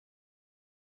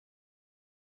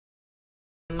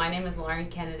My name is Lauren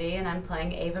Kennedy, and I'm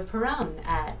playing Eva Perón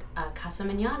at Casa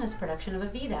Mañana's production of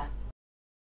Evita.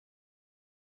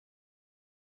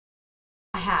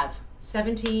 I have.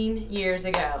 17 years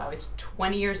ago. I was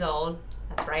 20 years old.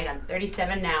 That's right, I'm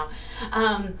 37 now.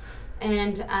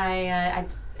 And I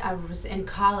was in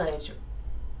college.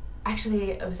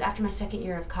 Actually, it was after my second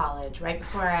year of college, right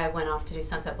before I went off to do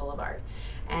Sunset Boulevard.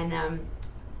 And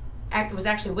it was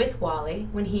actually with Wally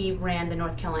when he ran the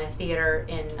North Carolina Theater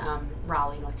in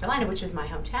Raleigh, North Carolina, which is my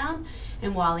hometown.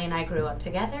 And Wally and I grew up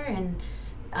together, and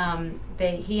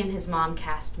he and his mom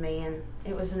cast me, and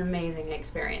it was an amazing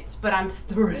experience. But I'm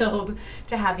thrilled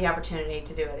to have the opportunity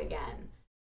to do it again.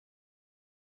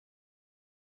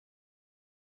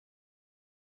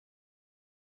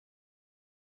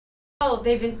 Oh,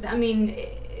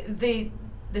 the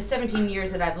 17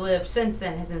 years that I've lived since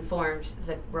then has informed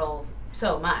the role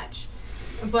so much.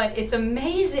 But it's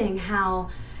amazing how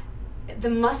the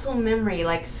muscle memory,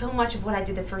 like so much of what I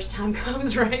did the first time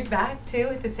comes right back too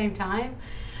at the same time.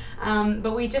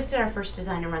 But we just did our first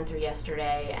designer run through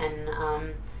yesterday,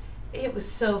 and it was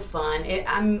so fun.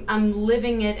 I'm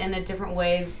living it in a different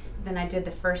way than I did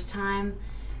the first time,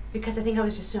 because I think I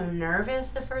was just so nervous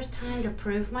the first time to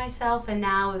prove myself, and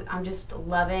now I'm just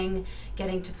loving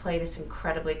getting to play this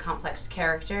incredibly complex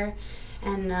character,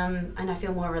 and I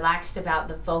feel more relaxed about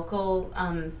the vocal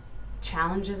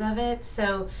challenges of it.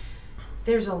 So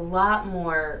there's a lot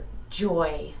more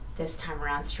joy this time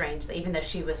around, strangely, even though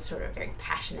she was sort of very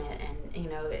passionate and,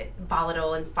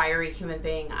 volatile and fiery human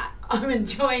being. I'm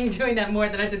enjoying doing that more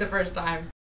than I did the first time.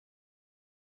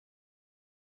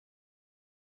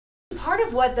 Part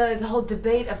of what the whole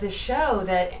debate of the show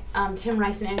that Tim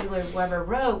Rice and Angela Weber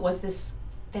wrote was this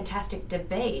fantastic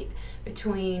debate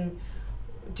between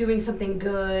doing something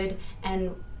good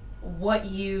and what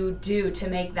you do to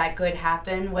make that good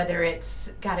happen, whether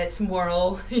it's got its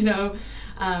moral,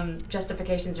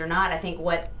 justifications or not. I think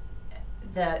what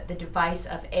the device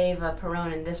of Eva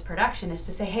Perón in this production is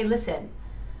to say, hey, listen,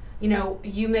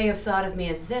 you may have thought of me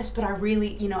as this, but I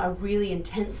really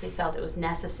intensely felt it was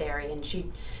necessary, and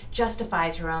she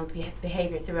justifies her own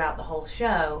behavior throughout the whole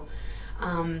show.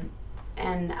 And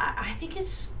I think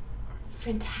it's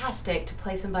fantastic to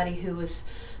play somebody whose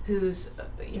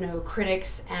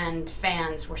critics and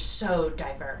fans were so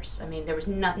diverse. I mean, there was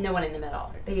no one in the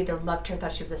middle. They either loved her,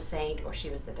 thought she was a saint, or she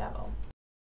was the devil.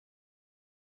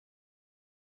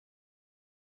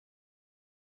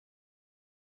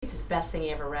 It's his best thing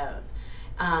he ever wrote.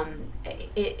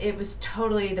 It was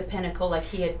totally the pinnacle, like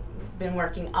he had been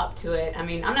working up to it. I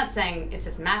mean, I'm not saying it's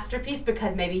his masterpiece,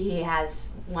 because maybe he has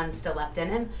one still left in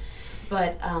him,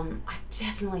 but I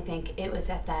definitely think it was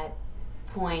at that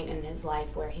point in his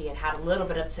life where he had had a little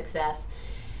bit of success,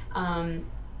 and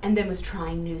then was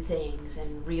trying new things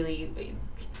and really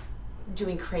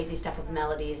doing crazy stuff with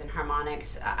melodies and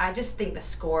harmonics. I just think the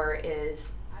score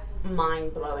is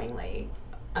mind-blowingly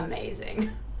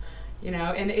amazing,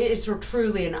 and it's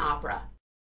truly an opera.